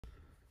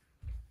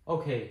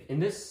Okay, in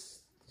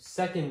this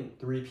second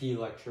 3P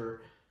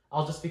lecture,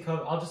 I'll just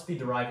be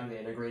deriving the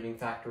integrating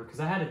factor because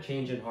I had a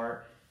change in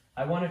heart.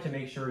 I wanted to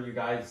make sure you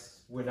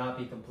guys would not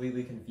be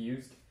completely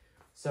confused.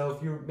 So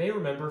if you may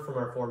remember from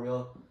our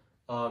formula,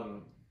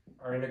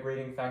 our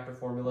integrating factor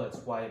formula, it's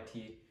y of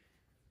t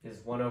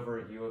is 1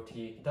 over u of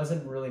t. It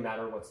doesn't really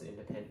matter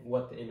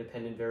what the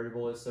independent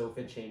variable is, so if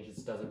it changes,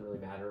 it doesn't really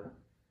matter.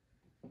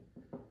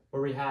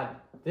 Where we had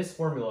this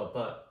formula,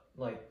 but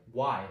like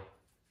why?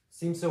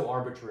 Seems so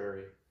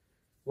arbitrary.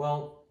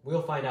 Well,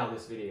 we'll find out in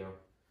this video.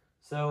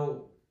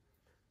 So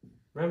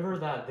remember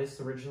that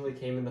this originally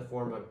came in the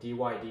form of dy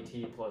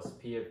dt plus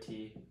p of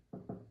t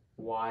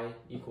y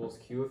equals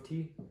q of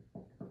t.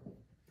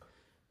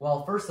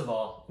 Well, first of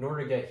all, in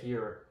order to get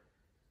here,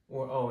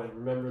 and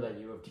remember that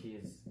u of t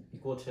is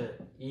equal to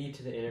e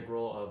to the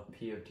integral of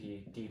p of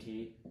t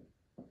dt.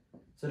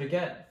 So to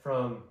get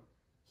from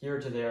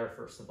here to there,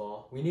 first of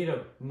all, we need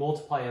to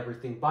multiply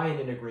everything by an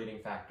integrating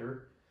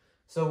factor.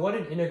 So what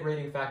an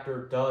integrating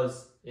factor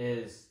does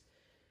is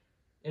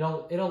it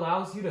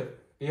allows you to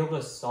be able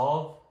to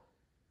solve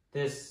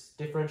this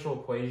differential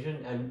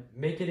equation and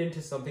make it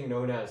into something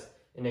known as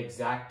an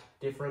exact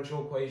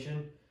differential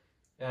equation.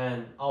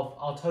 And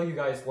I'll tell you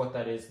guys what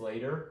that is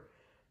later.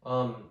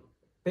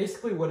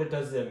 Basically what it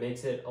does is it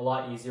makes it a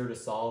lot easier to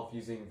solve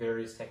using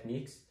various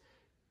techniques,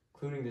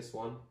 including this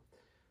one.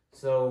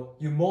 So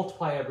you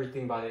multiply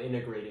everything by the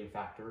integrating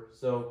factor.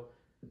 So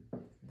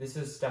this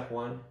is step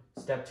 1.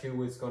 Step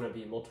 2 is going to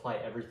be multiply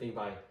everything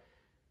by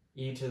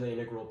e to the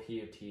integral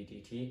p of t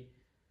dt.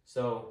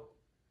 So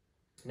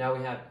now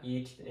we have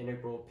e to the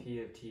integral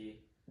p of t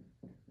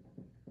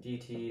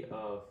dt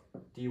of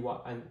dy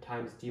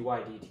times dy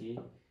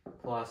dt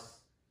plus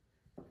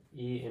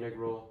e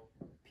integral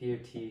p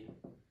of t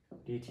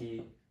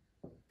dt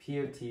p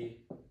of t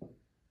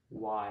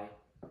y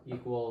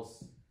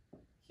equals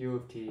q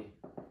of t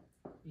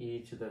e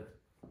to the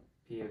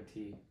p of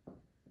t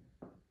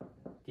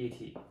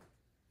dt.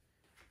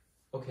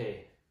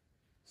 Okay,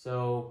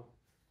 so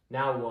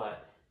now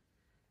what?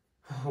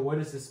 What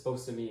is this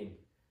supposed to mean?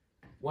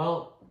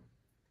 Well,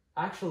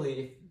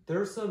 actually,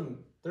 there's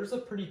a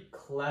pretty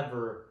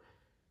clever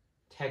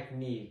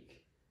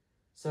technique.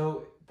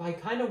 So by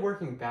kind of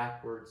working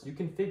backwards, you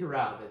can figure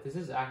out that this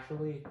is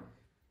actually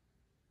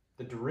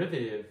the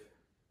derivative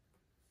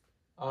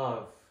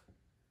of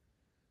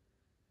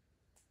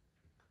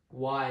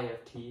y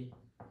of t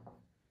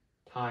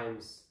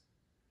times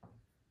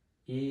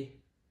e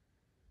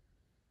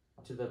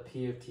to the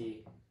p of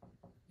t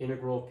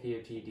integral p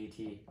of t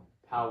dt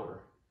power.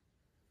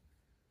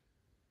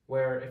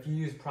 Where if you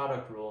use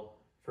product rule,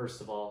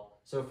 first of all,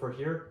 so for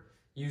here,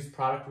 use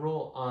product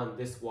rule on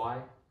this y,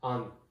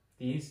 on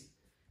these,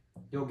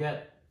 you'll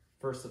get,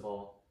 first of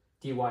all,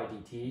 dy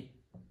dt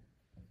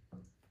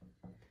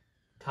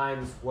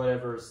times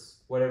whatever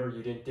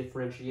you didn't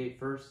differentiate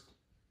first.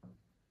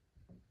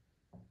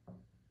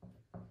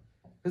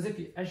 Because if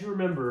you, as you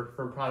remember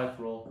from product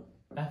rule,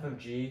 f of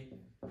g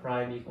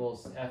prime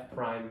equals f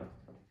prime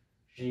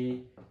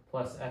g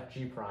plus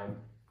fg prime.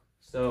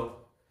 So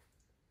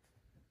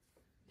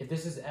if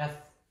this is f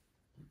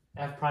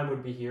prime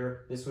would be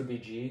here, this would be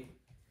g,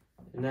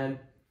 and then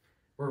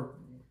we're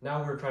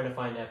trying to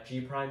find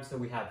fg prime, so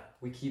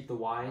we keep the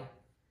y,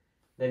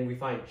 then we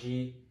find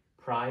g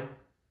prime.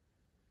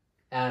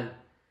 And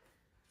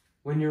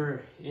when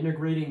you're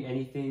integrating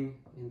anything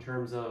in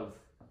terms of,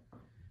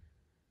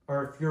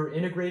 or if you're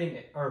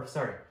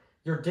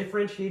you're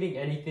differentiating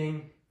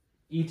anything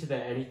e to the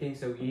anything,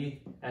 so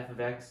e f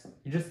of x,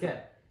 you just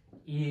get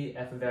e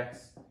f of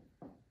x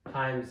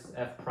times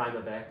f prime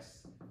of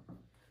x.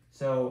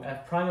 So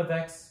f prime of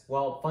x,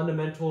 well,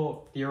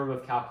 fundamental theorem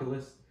of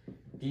calculus,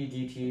 d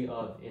dt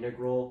of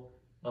integral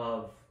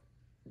of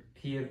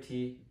p of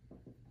t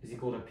is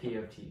equal to p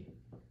of t.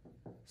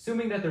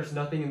 Assuming that there's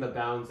nothing in the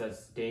bounds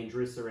that's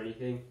dangerous or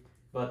anything,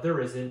 but there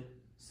isn't,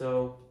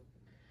 so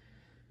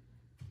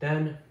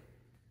then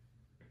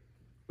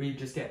we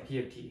just get p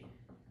of t.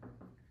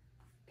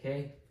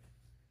 Okay?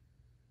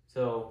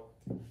 So,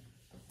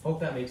 hope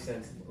that makes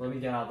sense. Let me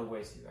get out of the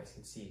way so you guys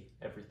can see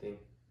everything.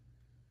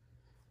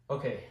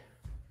 Okay.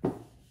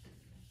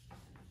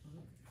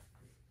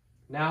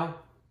 Now,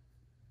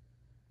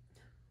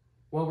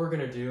 what we're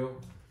going to do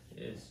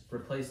is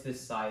replace this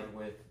side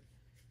with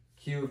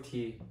q of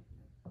t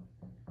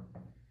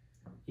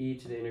e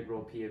to the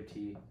integral p of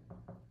t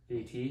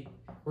dt.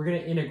 We're going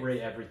to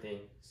integrate everything.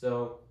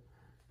 So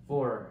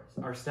for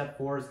our step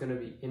 4 is going to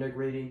be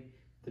integrating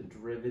the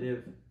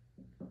derivative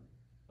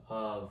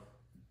of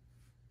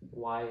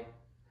y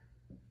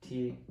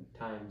t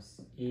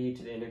times e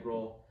to the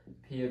integral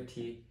p of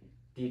t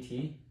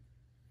dt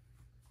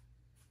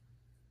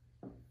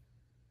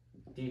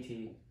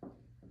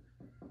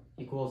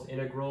equals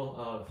integral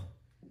of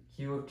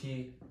q of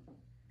t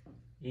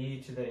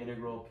e to the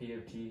integral p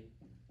of t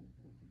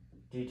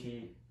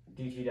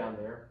dt down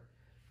there.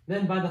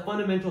 Then by the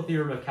fundamental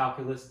theorem of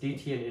calculus,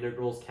 dt and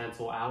integrals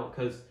cancel out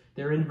because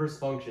they're inverse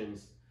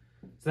functions.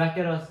 So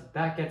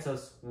that gets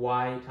us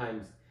y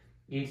times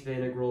e to the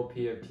integral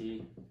p of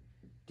t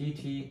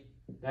dt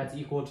That's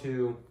equal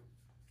to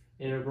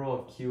integral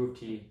of q of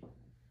t,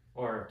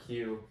 or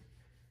q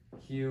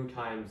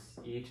times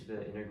e to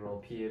the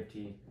integral p of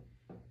t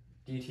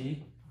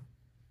dt.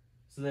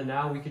 So then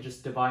now we could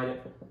just divide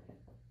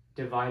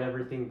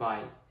everything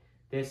by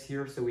this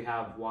here. So we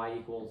have y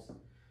equals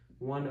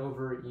 1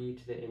 over e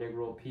to the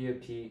integral p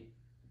of t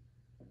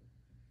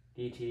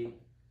dt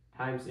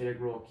times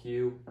integral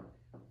q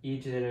e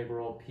to the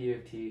integral p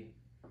of t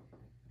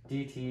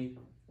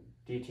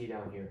dt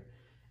down here.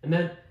 And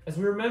then, as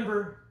we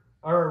remember,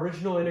 our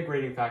original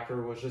integrating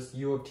factor was just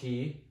u of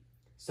t.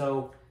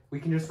 So we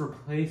can just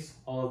replace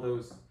all of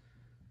those.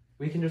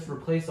 We can just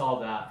replace all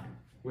that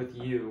with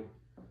u.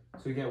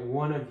 So we get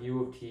 1 of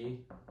u of t,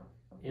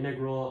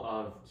 integral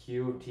of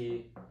q of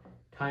t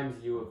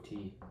times u of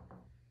t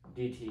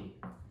dt.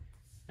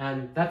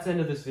 And that's the end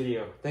of this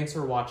video. Thanks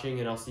for watching,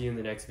 and I'll see you in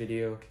the next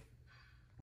video.